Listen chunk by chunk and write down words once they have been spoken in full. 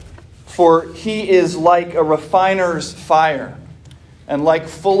For he is like a refiner's fire, and like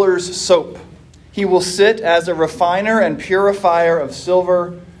fuller's soap. He will sit as a refiner and purifier of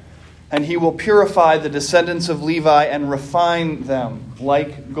silver, and he will purify the descendants of Levi and refine them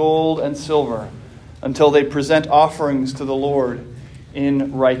like gold and silver, until they present offerings to the Lord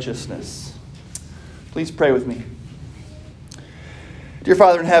in righteousness. Please pray with me. Dear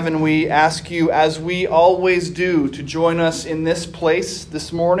Father in heaven, we ask you, as we always do, to join us in this place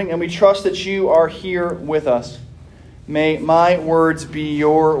this morning, and we trust that you are here with us. May my words be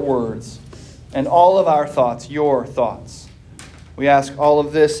your words, and all of our thoughts your thoughts. We ask all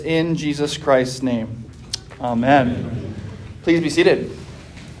of this in Jesus Christ's name. Amen. Please be seated.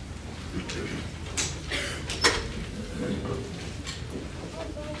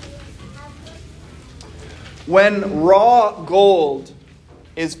 When raw gold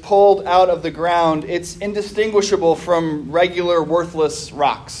is pulled out of the ground, it's indistinguishable from regular worthless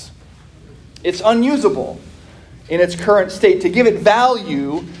rocks. It's unusable in its current state. To give it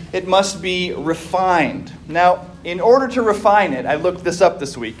value, it must be refined. Now, in order to refine it, I looked this up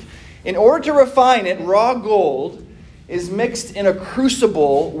this week. In order to refine it, raw gold is mixed in a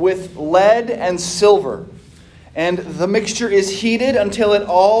crucible with lead and silver. And the mixture is heated until it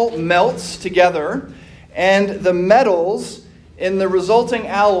all melts together. And the metals in the resulting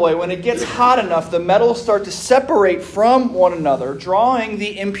alloy, when it gets hot enough, the metals start to separate from one another, drawing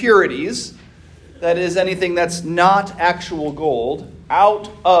the impurities, that is, anything that's not actual gold, out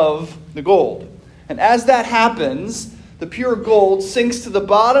of the gold. And as that happens, the pure gold sinks to the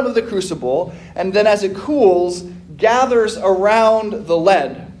bottom of the crucible, and then as it cools, gathers around the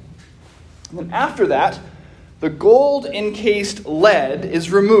lead. And then after that, the gold-encased lead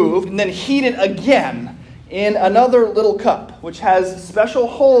is removed and then heated again in another little cup, which has special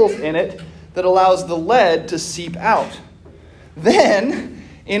holes in it that allows the lead to seep out. Then,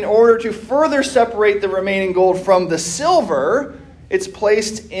 in order to further separate the remaining gold from the silver, it's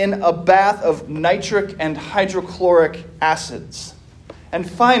placed in a bath of nitric and hydrochloric acids. And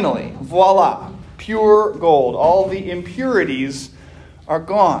finally, voila, pure gold. All the impurities are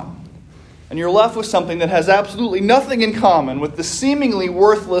gone. And you're left with something that has absolutely nothing in common with the seemingly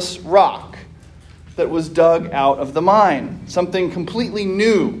worthless rock that was dug out of the mine. Something completely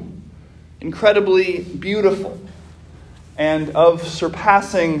new, incredibly beautiful, and of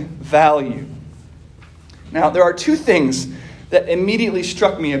surpassing value. Now, there are two things that immediately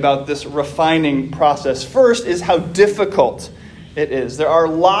struck me about this refining process. First is how difficult it is. There are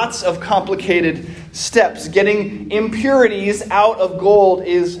lots of complicated steps. Getting impurities out of gold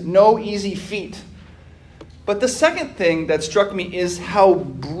is no easy feat. But the second thing that struck me is how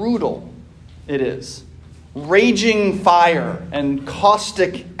brutal it is. Raging fire and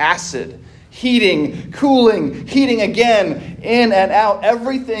caustic acid, heating, cooling, heating again, in and out,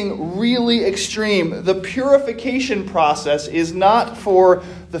 everything really extreme. The purification process is not for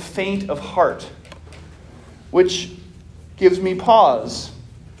the faint of heart, which gives me pause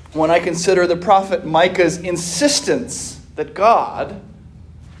when I consider the prophet Micah's insistence that God,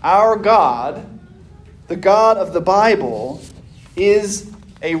 our God, the God of the Bible, is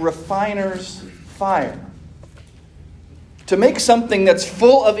a refiner's fire. To make something that's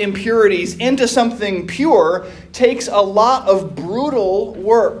full of impurities into something pure takes a lot of brutal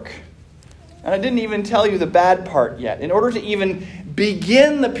work. And I didn't even tell you the bad part yet. In order to even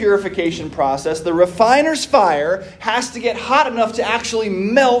begin the purification process, the refiner's fire has to get hot enough to actually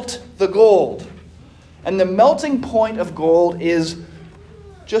melt the gold. And the melting point of gold is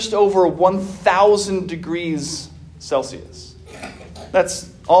just over 1,000 degrees Celsius.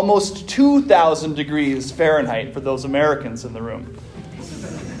 That's almost 2,000 degrees Fahrenheit for those Americans in the room.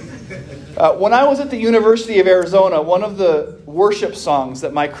 When I was at the University of Arizona, one of the worship songs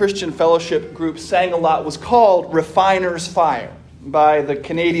that my Christian fellowship group sang a lot was called Refiner's Fire by the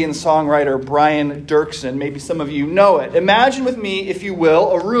Canadian songwriter Brian Dirksen. Maybe some of you know it. Imagine with me, if you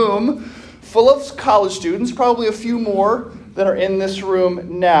will, a room full of college students, probably a few more that are in this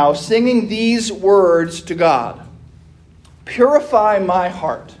room now, singing these words to God. Purify my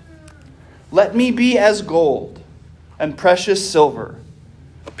heart. Let me be as gold and precious silver.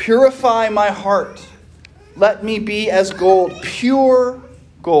 Purify my heart. Let me be as gold, pure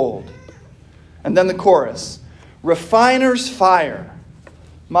gold. And then the chorus. Refiner's fire.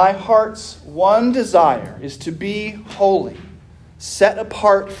 My heart's one desire is to be holy, set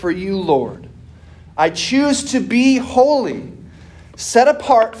apart for you, Lord. I choose to be holy, set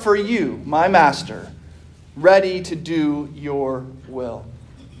apart for you, my Master, ready to do your will.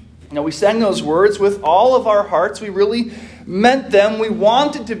 Now, we sang those words with all of our hearts. We really meant them. We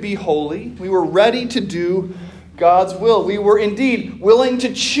wanted to be holy. We were ready to do God's will. We were indeed willing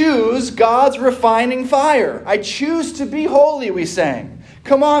to choose God's refining fire. I choose to be holy, we sang.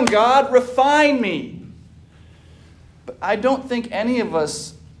 Come on, God, refine me. But I don't think any of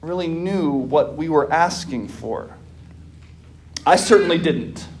us really knew what we were asking for. I certainly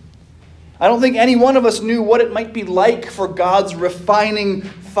didn't. I don't think any one of us knew what it might be like for God's refining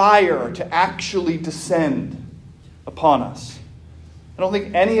fire to actually descend upon us. I don't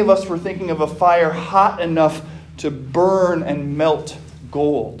think any of us were thinking of a fire hot enough to burn and melt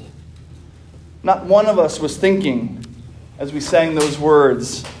gold. Not one of us was thinking, as we sang those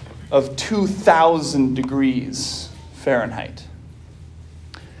words, of 2,000 degrees Fahrenheit.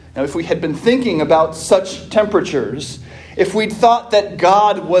 Now, if we had been thinking about such temperatures, if we'd thought that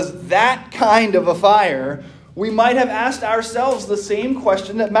God was that kind of a fire, we might have asked ourselves the same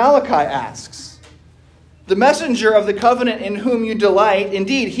question that Malachi asks. The messenger of the covenant in whom you delight,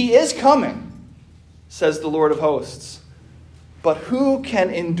 indeed, he is coming, says the Lord of hosts. But who can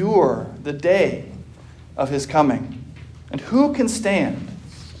endure the day of his coming? And who can stand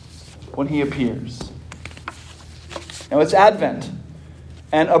when he appears? Now it's Advent,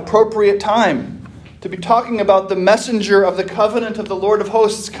 an appropriate time to be talking about the messenger of the covenant of the Lord of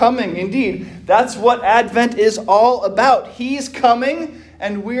hosts coming. Indeed, that's what Advent is all about. He's coming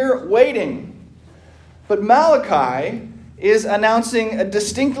and we're waiting. But Malachi is announcing a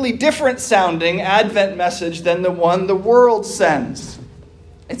distinctly different sounding Advent message than the one the world sends.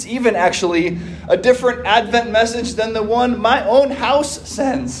 It's even actually a different Advent message than the one my own house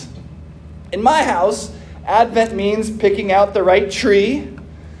sends. In my house, Advent means picking out the right tree,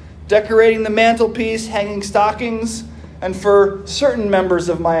 decorating the mantelpiece, hanging stockings, and for certain members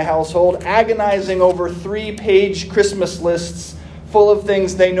of my household, agonizing over 3-page Christmas lists full of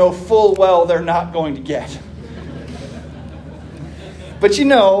things they know full well they're not going to get. But you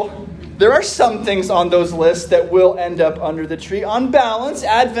know, there are some things on those lists that will end up under the tree. On balance,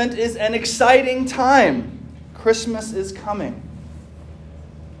 Advent is an exciting time. Christmas is coming.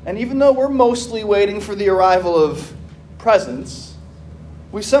 And even though we're mostly waiting for the arrival of presents,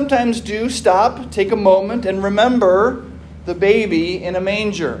 we sometimes do stop, take a moment, and remember the baby in a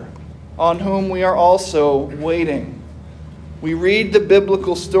manger, on whom we are also waiting. We read the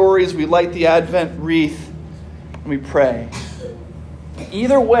biblical stories, we light the Advent wreath, and we pray.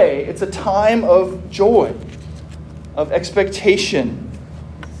 Either way, it's a time of joy, of expectation,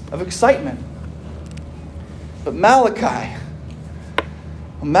 of excitement. But Malachi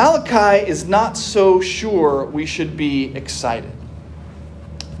is not so sure we should be excited.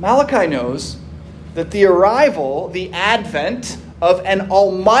 Malachi knows that the arrival, the advent of an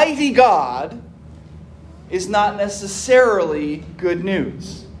almighty God is not necessarily good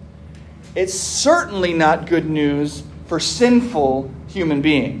news. It's certainly not good news for sinful human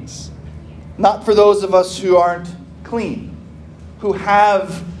beings. Not for those of us who aren't clean, who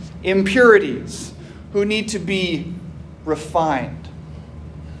have impurities, who need to be refined.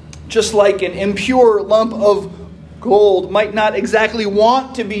 Just like an impure lump of gold might not exactly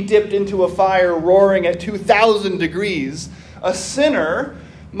want to be dipped into a fire roaring at 2,000 degrees, a sinner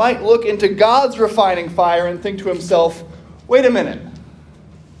might look into God's refining fire and think to himself, wait a minute,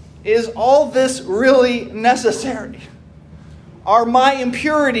 is all this really necessary? Are my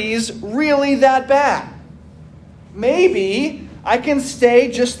impurities really that bad? Maybe I can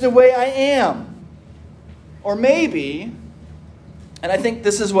stay just the way I am. Or maybe, and I think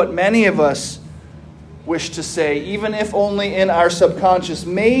this is what many of us wish to say, even if only in our subconscious,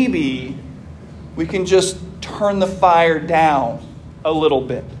 maybe we can just turn the fire down a little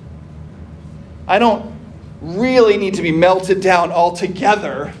bit. I don't really need to be melted down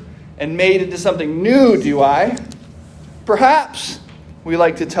altogether and made into something new, do I? Perhaps, we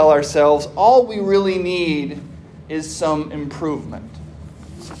like to tell ourselves, all we really need is some improvement.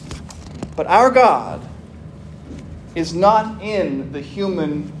 But our God is not in the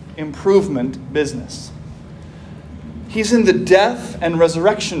human improvement business. He's in the death and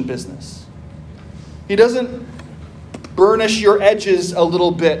resurrection business. He doesn't burnish your edges a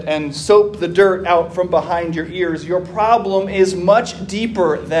little bit and soap the dirt out from behind your ears. Your problem is much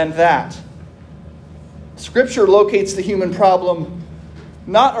deeper than that. Scripture locates the human problem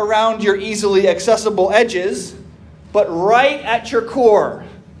not around your easily accessible edges, but right at your core,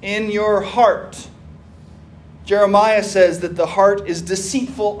 in your heart. Jeremiah says that the heart is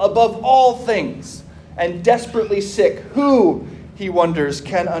deceitful above all things and desperately sick. Who, he wonders,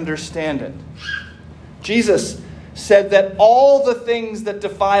 can understand it? Jesus said that all the things that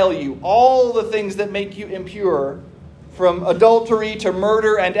defile you, all the things that make you impure, from adultery to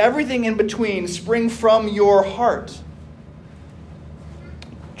murder and everything in between, spring from your heart.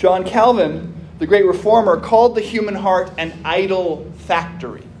 John Calvin the great reformer, called the human heart an idol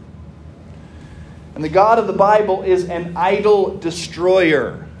factory. And the God of the Bible is an idol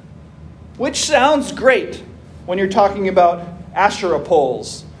destroyer, which sounds great when you're talking about Asherah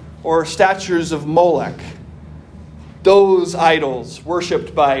poles or statues of Molech, those idols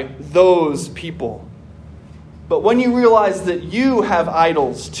worshipped by those people. But when you realize that you have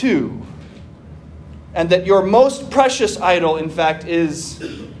idols too, and that your most precious idol, in fact, is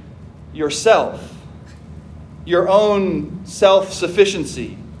yourself, your own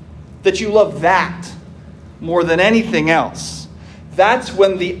self-sufficiency, that you love that more than anything else, that's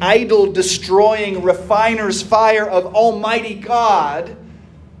when the idol-destroying refiner's fire of Almighty God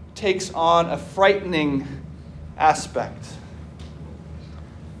takes on a frightening aspect.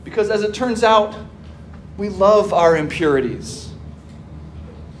 Because as it turns out, we love our impurities.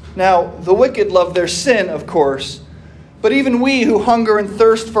 Now, the wicked love their sin, of course, but even we who hunger and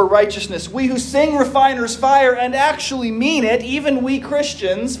thirst for righteousness, we who sing refiner's fire and actually mean it, even we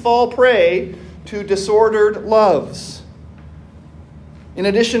Christians fall prey to disordered loves. In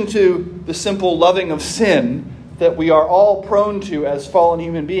addition to the simple loving of sin that we are all prone to as fallen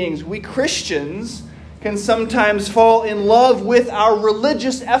human beings, we Christians can sometimes fall in love with our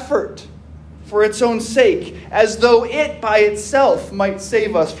religious effort for its own sake, as though it by itself might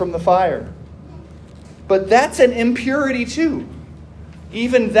save us from the fire. But that's an impurity too.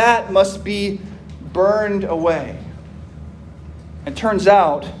 Even that must be burned away. It turns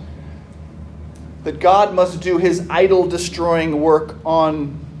out that God must do his idol-destroying work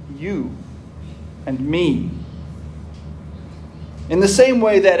on you and me. In the same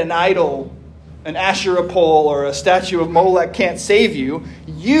way that an idol, an Asherah pole, or a statue of Molech can't save you,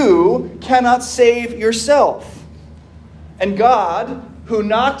 you cannot save yourself. And God, who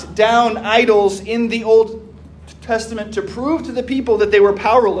knocked down idols in the Old Testament to prove to the people that they were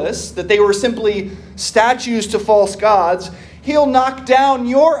powerless, that they were simply statues to false gods, he'll knock down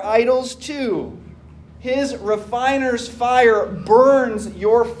your idols too. His refiner's fire burns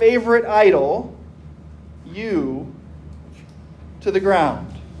your favorite idol, you, to the ground,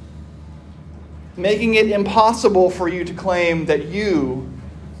 making it impossible for you to claim that you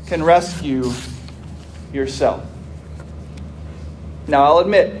can rescue yourself. Now, I'll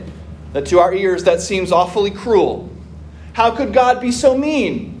admit that to our ears that seems awfully cruel. How could God be so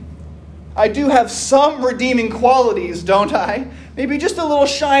mean? I do have some redeeming qualities, don't I? Maybe just a little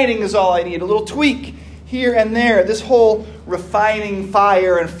shining is all I need, a little tweak here and there. This whole refining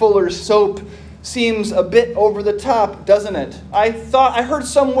fire and fuller's soap seems a bit over the top, doesn't it? I heard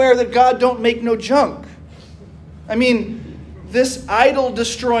somewhere that God don't make no junk. I mean, this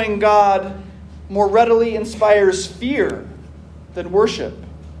idol-destroying God more readily inspires fear than worship.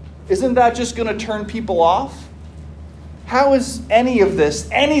 Isn't that just going to turn people off? How is any of this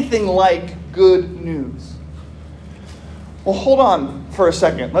anything like good news? Well, hold on for a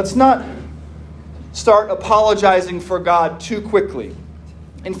second. Let's not start apologizing for God too quickly.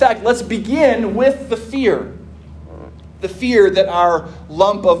 In fact, let's begin with the fear. The fear that our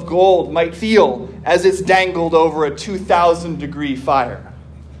lump of gold might feel as it's dangled over a 2,000-degree fire.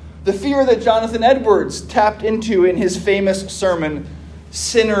 The fear that Jonathan Edwards tapped into in his famous sermon,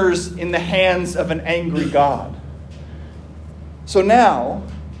 Sinners in the Hands of an Angry God. So now,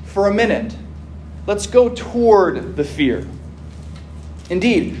 for a minute, let's go toward the fear.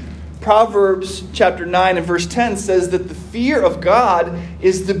 Indeed, Proverbs chapter 9 and verse 10 says that the fear of God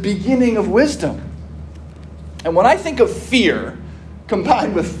is the beginning of wisdom. And when I think of fear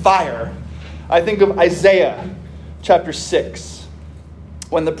combined with fire, I think of Isaiah chapter 6,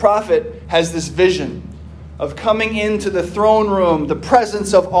 when the prophet has this vision of coming into the throne room, the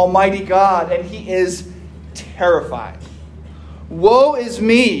presence of Almighty God, and he is terrified. Woe is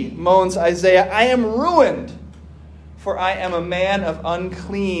me, moans Isaiah, I am ruined, for I am a man of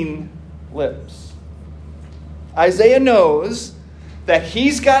unclean lips. Isaiah knows that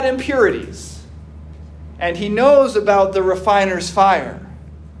he's got impurities, and he knows about the refiner's fire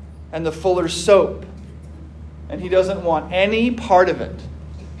and the fuller's soap, and he doesn't want any part of it.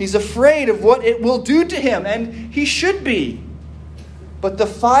 He's afraid of what it will do to him, and he should be. But the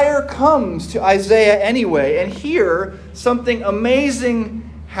fire comes to Isaiah anyway, and here something amazing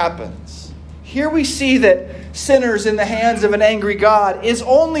happens. Here we see that sinners in the hands of an angry God is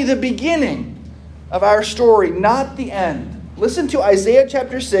only the beginning of our story, not the end. Listen to Isaiah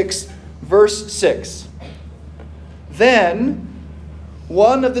chapter 6, verse 6. Then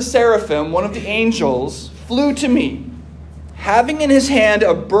one of the seraphim, one of the angels, flew to me, having in his hand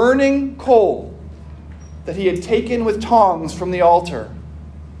a burning coal that he had taken with tongs from the altar.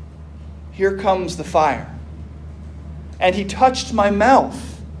 Here comes the fire. And he touched my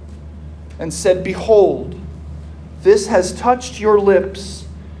mouth. and said, "Behold, this has touched your lips.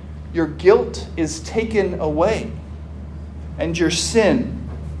 Your guilt is taken away, and your sin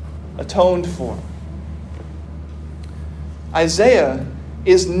atoned for." Isaiah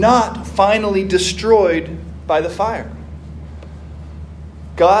is not finally destroyed by the fire.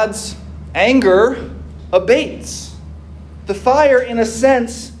 God's anger abates. The fire, in a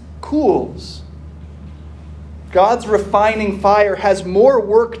sense, cools. God's refining fire has more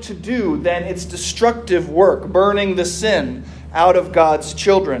work to do than its destructive work, burning the sin out of God's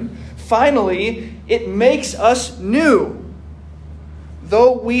children. Finally, it makes us new.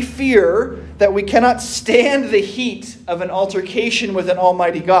 Though we fear that we cannot stand the heat of an altercation with an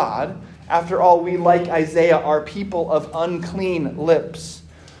almighty God, after all, we, like Isaiah, are people of unclean lips,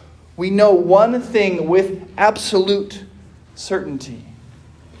 we know one thing with absolute certainty.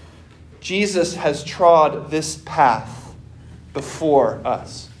 Jesus has trod this path before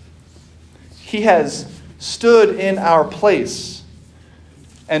us. He has stood in our place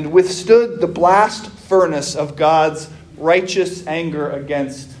and withstood the blast furnace of God's righteous anger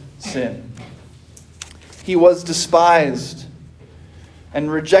against sin. He was despised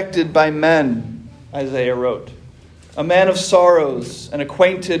and rejected by men, Isaiah wrote, a man of sorrows and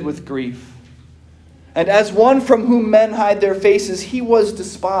acquainted with grief. And as one from whom men hide their faces, he was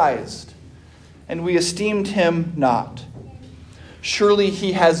despised, and we esteemed him not. Surely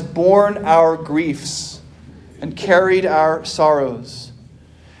he has borne our griefs and carried our sorrows.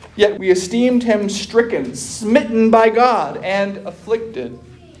 Yet we esteemed him stricken, smitten by God, and afflicted.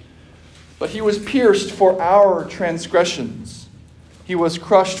 But he was pierced for our transgressions. He was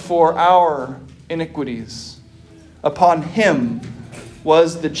crushed for our iniquities. Upon him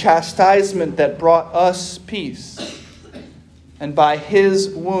was the chastisement that brought us peace, and by his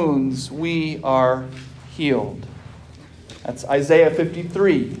wounds we are healed. That's Isaiah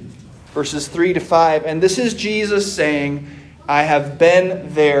 53, verses 3 to 5. And this is Jesus saying, I have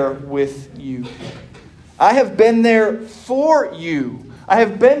been there with you. I have been there for you. I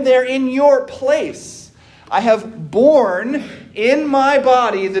have been there in your place. I have borne in my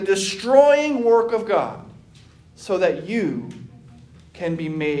body the destroying work of God, so that you can be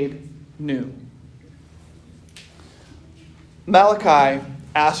made new. Malachi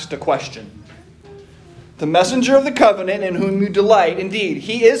asked a question. The messenger of the covenant in whom you delight, indeed,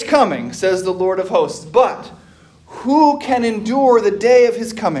 he is coming, says the Lord of hosts. But who can endure the day of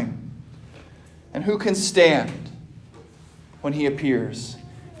his coming? And who can stand when he appears?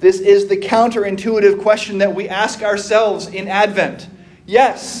 This is the counterintuitive question that we ask ourselves in Advent.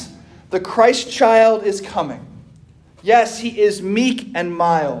 Yes, the Christ child is coming. Yes, he is meek and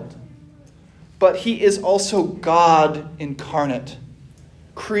mild. But he is also God incarnate,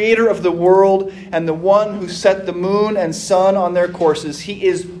 creator of the world and the one who set the moon and sun on their courses. He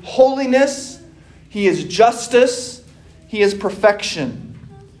is holiness. He is justice. He is perfection.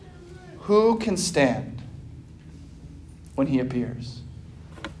 Who can stand when he appears?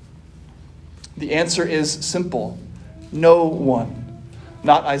 The answer is simple. No one.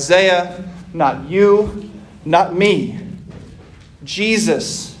 Not Isaiah, not you, not me.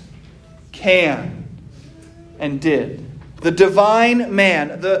 Jesus can and did. The divine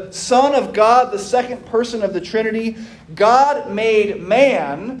man, the Son of God, the second person of the Trinity, God made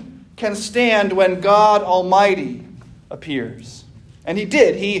man, can stand when God Almighty appears. And he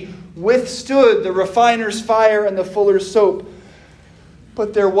did. He withstood the refiner's fire and the fuller's soap.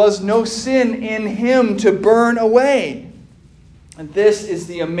 But there was no sin in him to burn away. And this is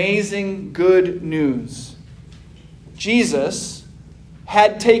the amazing good news. Jesus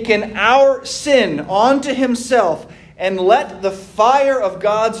had taken our sin onto himself and let the fire of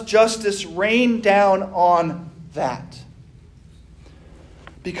God's justice rain down on that.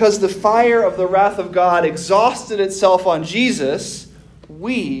 Because the fire of the wrath of God exhausted itself on Jesus,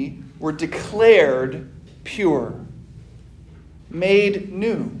 we were declared pure, made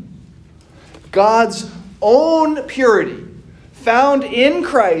new. God's own purity, found in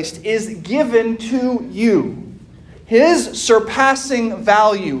Christ, is given to you. His surpassing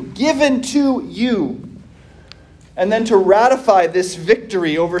value given to you. And then to ratify this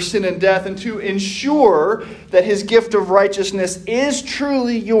victory over sin and death and to ensure that his gift of righteousness is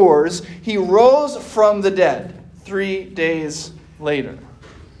truly yours, he rose from the dead 3 days later.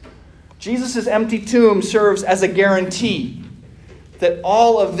 Jesus' empty tomb serves as a guarantee that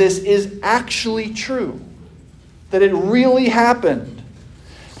all of this is actually true, that it really happened,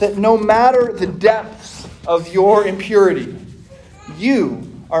 that no matter the depths of your impurity, you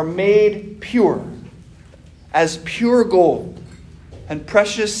are made pure, as pure gold and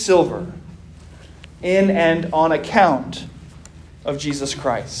precious silver, in and on account of Jesus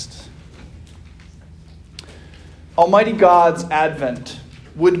Christ. Almighty God's advent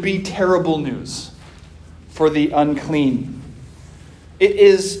would be terrible news for the unclean. It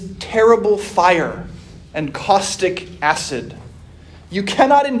is terrible fire and caustic acid. You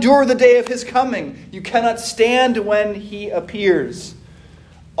cannot endure the day of his coming. You cannot stand when he appears.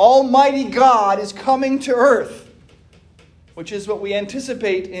 Almighty God is coming to earth, which is what we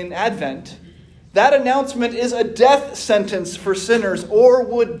anticipate in Advent. That announcement is a death sentence for sinners, or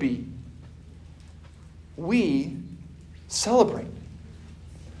would be. We celebrate.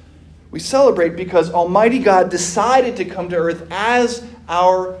 We celebrate because Almighty God decided to come to earth as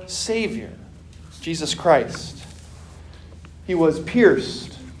our Savior, Jesus Christ. He was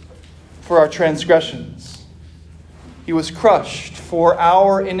pierced for our transgressions. He was crushed for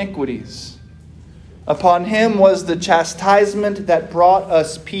our iniquities. Upon him was the chastisement that brought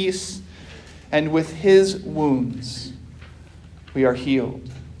us peace, and with his wounds we are healed.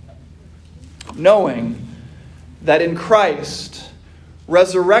 Knowing that in Christ,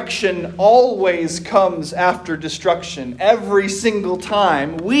 resurrection always comes after destruction. Every single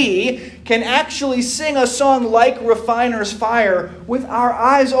time, we can actually sing a song like Refiner's Fire with our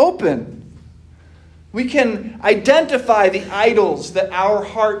eyes open. We can identify the idols that our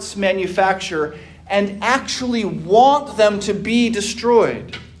hearts manufacture and actually want them to be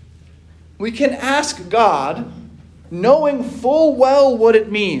destroyed. We can ask God, knowing full well what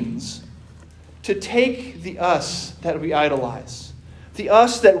it means, to take the us that we idolize, the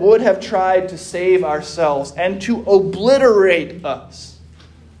us that would have tried to save ourselves, and to obliterate us,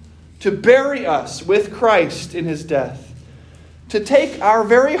 to bury us with Christ in his death, to take our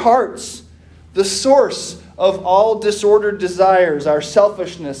very hearts, the source of all disordered desires, our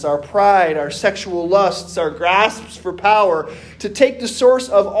selfishness, our pride, our sexual lusts, our grasps for power, to take the source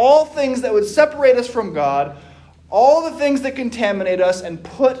of all things that would separate us from God, all the things that contaminate us, and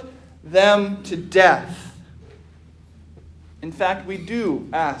put them to death. In fact, we do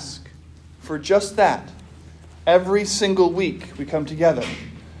ask for just that. Every single week we come together.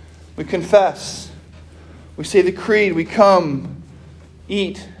 We confess. We say the creed. We come,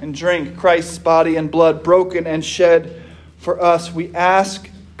 eat and drink Christ's body and blood broken and shed for us. We ask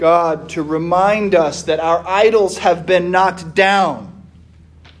God to remind us that our idols have been knocked down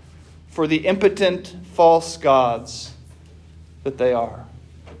for the impotent false gods that they are.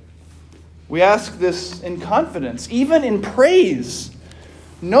 We ask this in confidence, even in praise,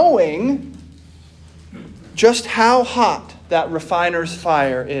 knowing just how hot that refiner's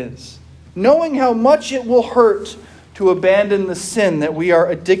fire is, knowing how much it will hurt to abandon the sin that we are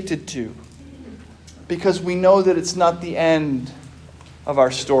addicted to, because we know that it's not the end of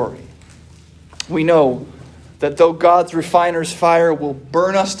our story. We know that though God's refiner's fire will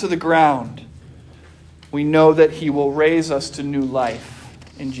burn us to the ground, we know that he will raise us to new life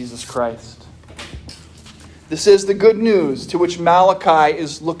in Jesus Christ. This is the good news to which Malachi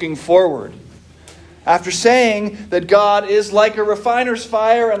is looking forward. After saying that God is like a refiner's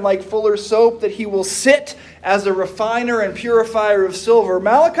fire and like fuller's soap, that he will sit as a refiner and purifier of silver,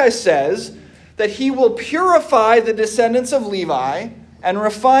 Malachi says that he will purify the descendants of Levi and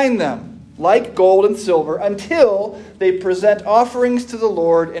refine them like gold and silver until they present offerings to the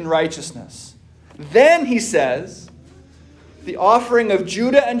Lord in righteousness. Then, he says, the offering of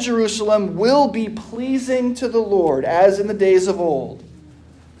Judah and Jerusalem will be pleasing to the Lord, as in the days of old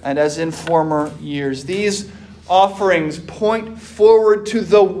and as in former years. These offerings point forward to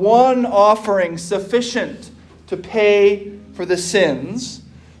the one offering sufficient to pay for the sins,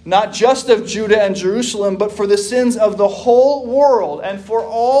 not just of Judah and Jerusalem, but for the sins of the whole world and for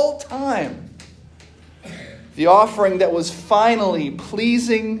all time. The offering that was finally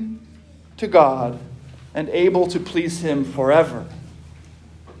pleasing to God and able to please him forever.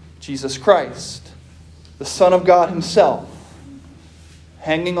 Jesus Christ, the Son of God himself,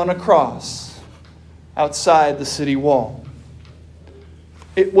 hanging on a cross outside the city wall.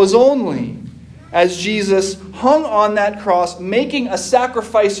 It was only as Jesus hung on that cross, making a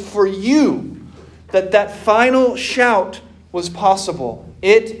sacrifice for you, that that final shout was possible.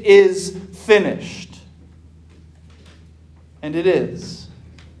 It is finished. And it is.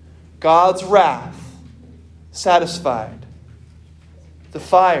 God's wrath satisfied. The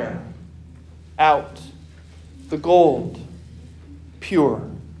fire out. The gold pure.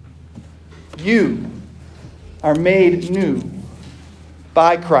 You are made new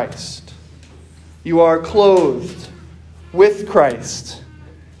by Christ. You are clothed with Christ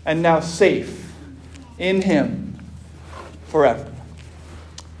and now safe in him forever.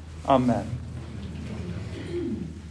 Amen.